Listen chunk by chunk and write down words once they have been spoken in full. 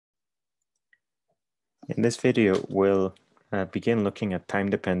In this video, we'll begin looking at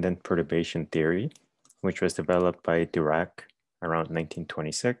time-dependent perturbation theory, which was developed by Dirac around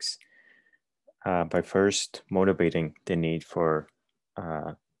 1926, by first motivating the need for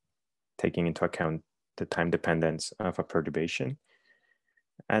taking into account the time dependence of a perturbation,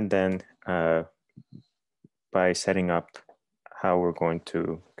 and then by setting up how we're going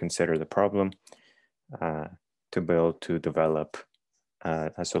to consider the problem to be able to develop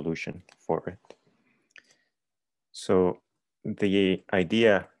a solution for it. So the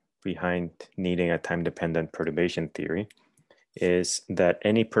idea behind needing a time-dependent perturbation theory is that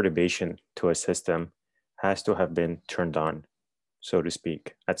any perturbation to a system has to have been turned on, so to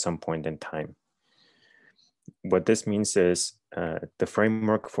speak, at some point in time. What this means is the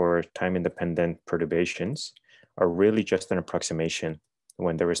framework for time-independent perturbations are really just an approximation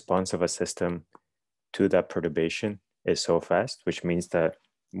when the response of a system to that perturbation is so fast, which means that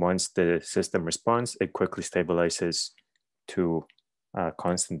once the system responds, it quickly stabilizes to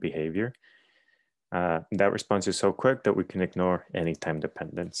constant behavior. That response is so quick that we can ignore any time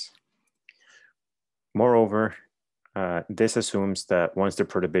dependence. Moreover, this assumes that once the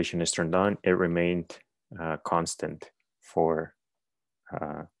perturbation is turned on, it remained constant for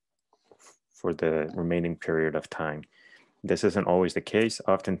the remaining period of time. This isn't always the case.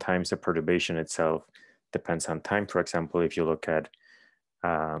 Oftentimes, the perturbation itself depends on time. For example, if you look at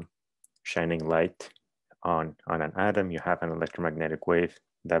shining light on an atom, you have an electromagnetic wave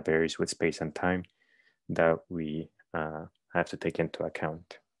that varies with space and time that we have to take into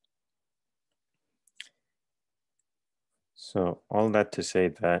account. So all that to say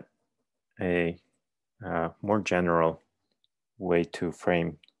that a more general way to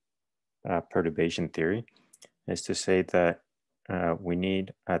frame perturbation theory is to say that we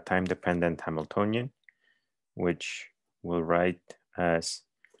need a time-dependent Hamiltonian, which we'll write as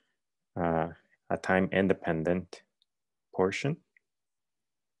a time-independent portion.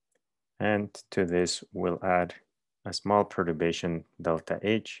 And to this, we'll add a small perturbation delta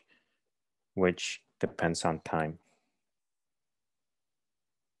H, which depends on time.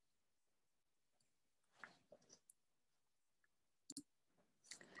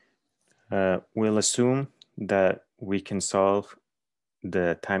 We'll assume that we can solve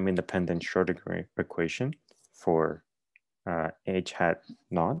the time-independent Schrödinger equation for H hat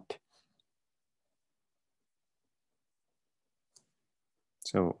naught.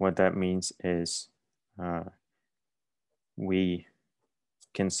 So what that means is we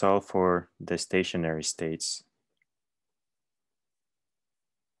can solve for the stationary states,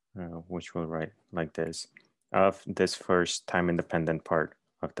 which we'll write like this, of this first time-independent part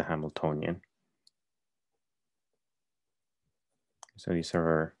of the Hamiltonian. So these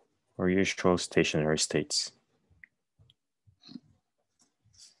are our usual stationary states.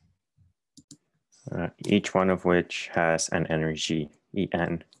 Each one of which has an energy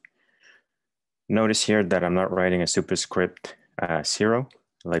En. Notice here that I'm not writing a superscript 0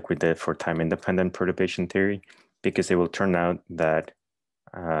 like we did for time-independent perturbation theory, because it will turn out that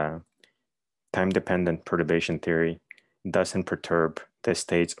time-dependent perturbation theory doesn't perturb the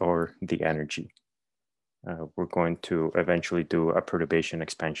states or the energy. We're going to eventually do a perturbation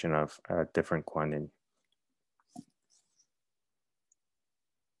expansion of a different quantity.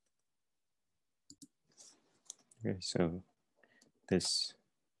 Okay, so this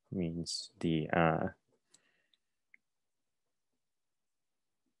means the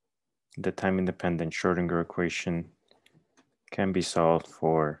time-independent Schrödinger equation can be solved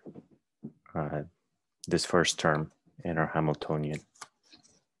for this first term in our Hamiltonian.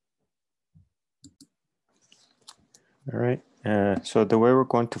 All right, so the way we're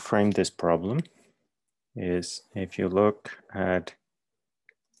going to frame this problem is if you look at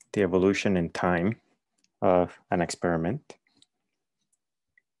the evolution in time of an experiment,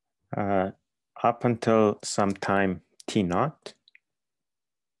 up until some time t naught,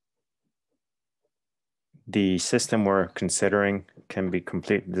 the system we're considering can be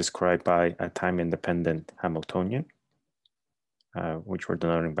completely described by a time-independent Hamiltonian, which we're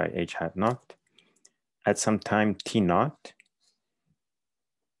denoting by H hat naught. At some time t naught,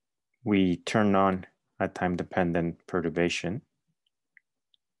 we turn on a time-dependent perturbation.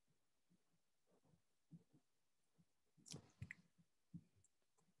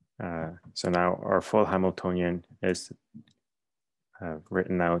 So now our full Hamiltonian is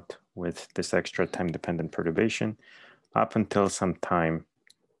written out with this extra time-dependent perturbation up until some time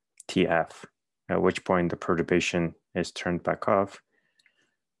tf, at which point the perturbation is turned back off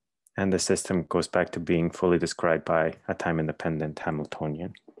and the system goes back to being fully described by a time-independent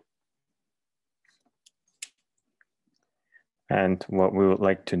Hamiltonian. And what we would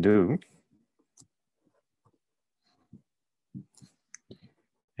like to do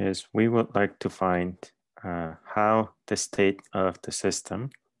is we would like to find how the state of the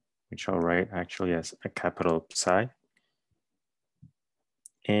system, which I'll write actually as a capital Psi,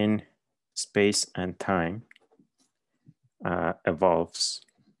 in space and time evolves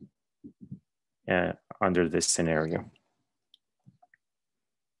under this scenario.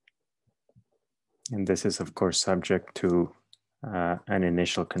 And this is, of course, subject to an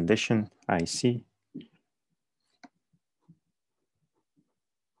initial condition, IC.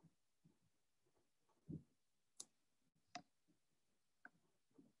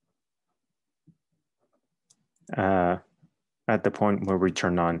 At the point where we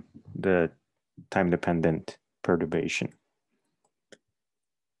turn on the time-dependent perturbation.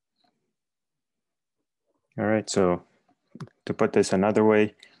 All right, so to put this another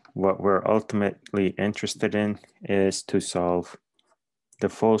way, what we're ultimately interested in is to solve the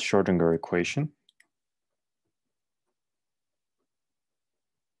full Schrodinger equation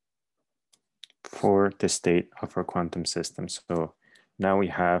for the state of our quantum system. So now we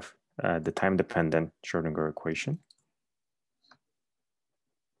have the time-dependent Schrodinger equation.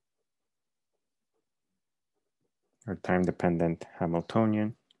 Our time-dependent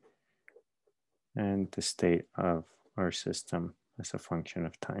Hamiltonian, and the state of our system as a function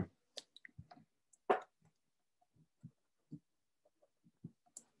of time.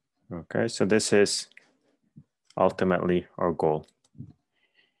 Okay, so this is ultimately our goal.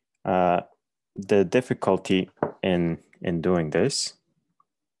 The difficulty in doing this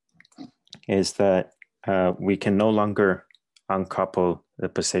is that we can no longer uncouple the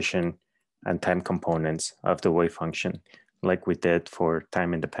position and time components of the wave function like we did for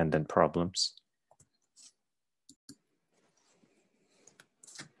time-independent problems.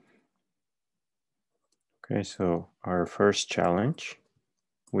 Okay, so our first challenge,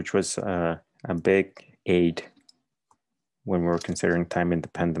 which was a big aid when we're considering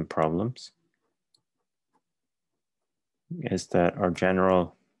time-independent problems, is that our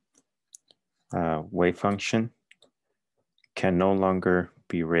general wave function can no longer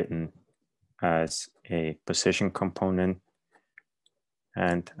be written as a position component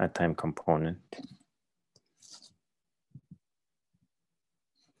and a time component.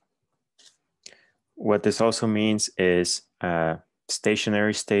 What this also means is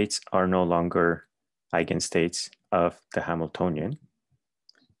stationary states are no longer eigenstates of the Hamiltonian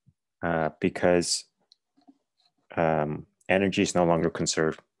because energy is no longer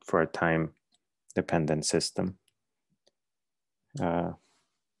conserved for a time-dependent system.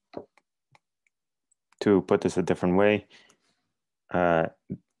 To put this a different way,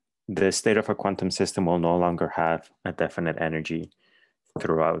 the state of a quantum system will no longer have a definite energy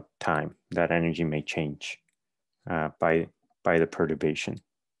throughout time. That energy may change by the perturbation.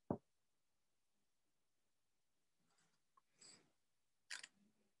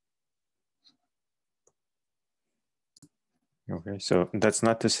 Okay, so that's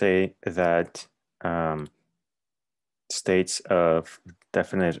not to say that states of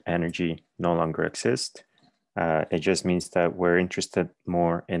definite energy no longer exist. It just means that we're interested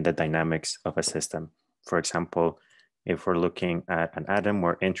more in the dynamics of a system. For example, if we're looking at an atom,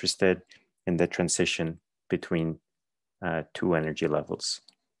 we're interested in the transition between two energy levels.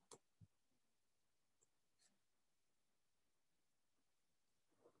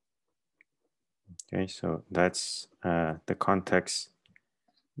 Okay, so that's the context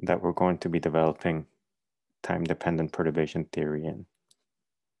that we're going to be developing time-dependent perturbation theory in.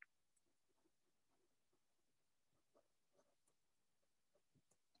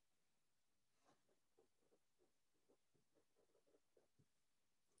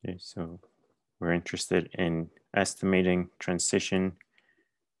 Okay, so we're interested in estimating transition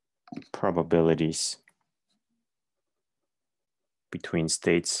probabilities between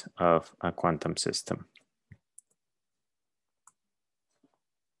states of a quantum system.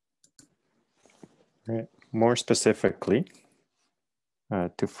 Right. More specifically,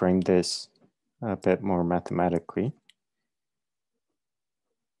 to frame this a bit more mathematically,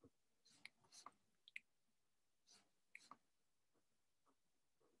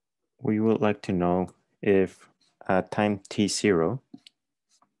 we would like to know if at time t0,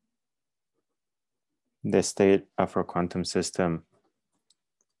 the state of our quantum system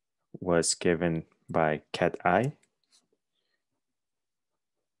was given by ket I.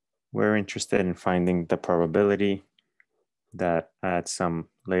 We're interested in finding the probability that at some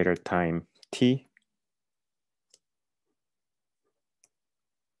later time t,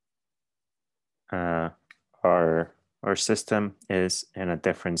 our system is in a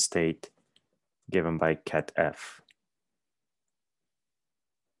different state given by ket f.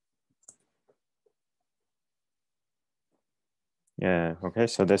 Yeah, okay,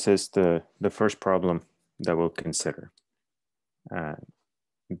 so this is the first problem that we'll consider.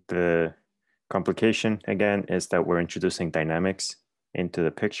 The complication, again, is that we're introducing dynamics into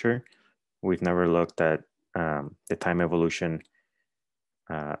the picture. We've never looked at the time evolution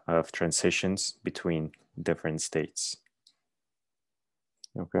of transitions between different states.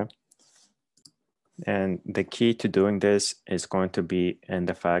 Okay. And the key to doing this is going to be in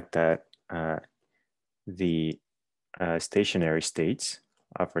the fact that the stationary states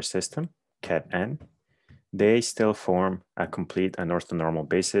of our system, ket n, they still form a complete and orthonormal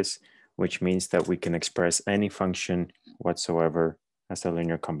basis, which means that we can express any function whatsoever as a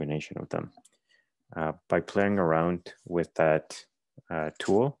linear combination of them. By playing around with that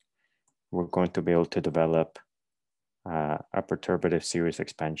tool, we're going to be able to develop a perturbative series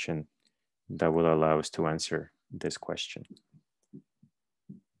expansion that will allow us to answer this question.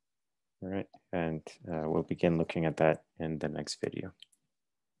 All right, and we'll begin looking at that in the next video.